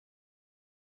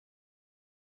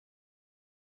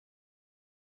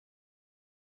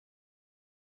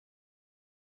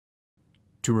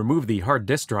To remove the hard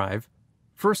disk drive,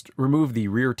 first remove the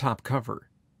rear top cover.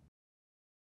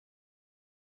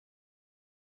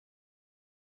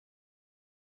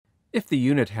 If the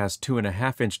unit has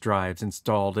 2.5-inch drives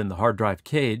installed in the hard drive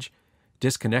cage,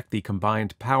 disconnect the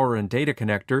combined power and data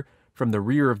connector from the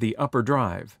rear of the upper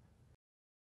drive.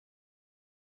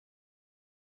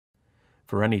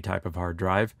 For any type of hard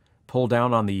drive, pull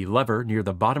down on the lever near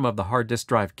the bottom of the hard disk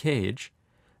drive cage,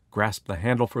 grasp the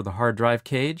handle for the hard drive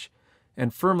cage,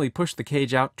 and firmly push the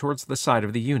cage out towards the side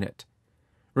of the unit.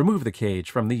 Remove the cage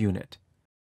from the unit.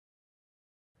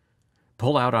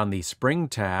 Pull out on the spring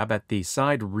tab at the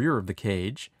side rear of the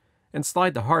cage and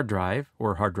slide the hard drive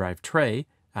or hard drive tray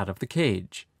out of the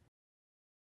cage.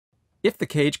 If the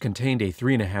cage contained a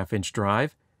 3.5-inch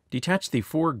drive, detach the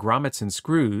 4 grommets and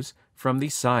screws from the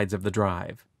sides of the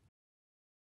drive.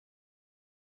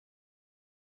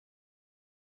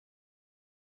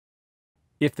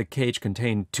 If the cage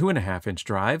contained 2.5-inch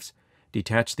drives,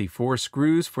 detach the 4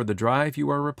 screws for the drive you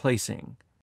are replacing.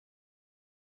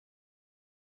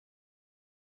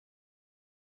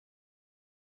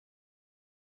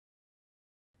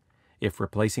 If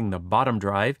replacing the bottom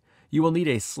drive, you will need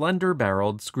a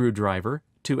slender-barreled screwdriver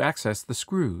to access the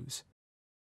screws.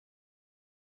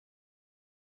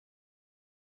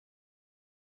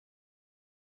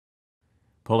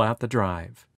 Pull out the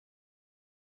drive.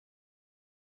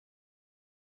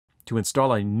 To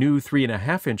install a new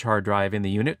 3.5-inch hard drive in the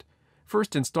unit,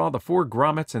 first install the 4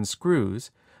 grommets and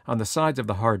screws on the sides of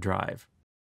the hard drive.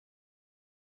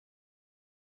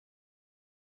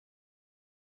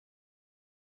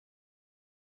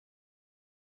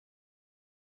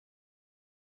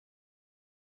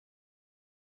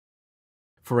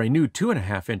 For a new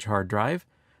 2.5-inch hard drive,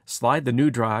 slide the new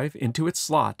drive into its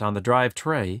slot on the drive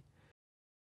tray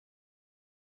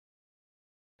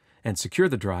and secure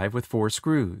the drive with 4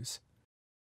 screws.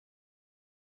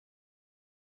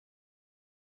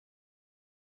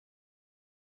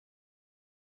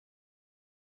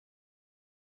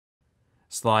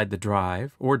 Slide the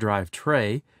drive or drive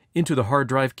tray into the hard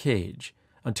drive cage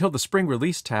until the spring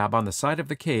release tab on the side of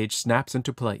the cage snaps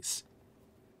into place.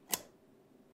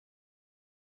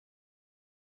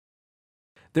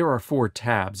 There are 4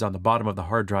 tabs on the bottom of the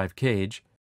hard drive cage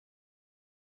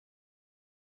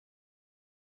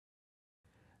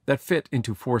that fit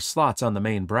into 4 slots on the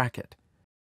main bracket.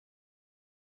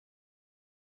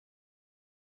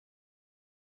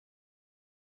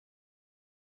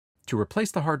 To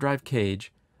replace the hard drive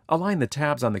cage, align the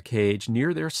tabs on the cage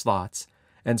near their slots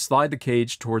and slide the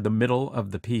cage toward the middle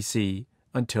of the PC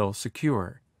until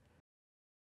secure.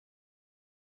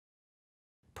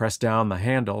 Press down the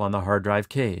handle on the hard drive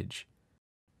cage.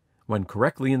 When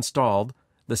correctly installed,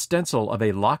 the stencil of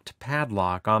a locked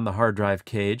padlock on the hard drive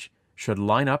cage should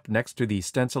line up next to the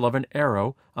stencil of an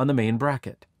arrow on the main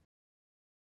bracket.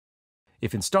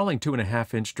 If installing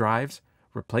 2.5-inch drives,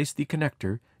 replace the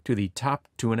connector to the top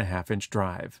 2.5-inch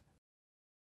drive.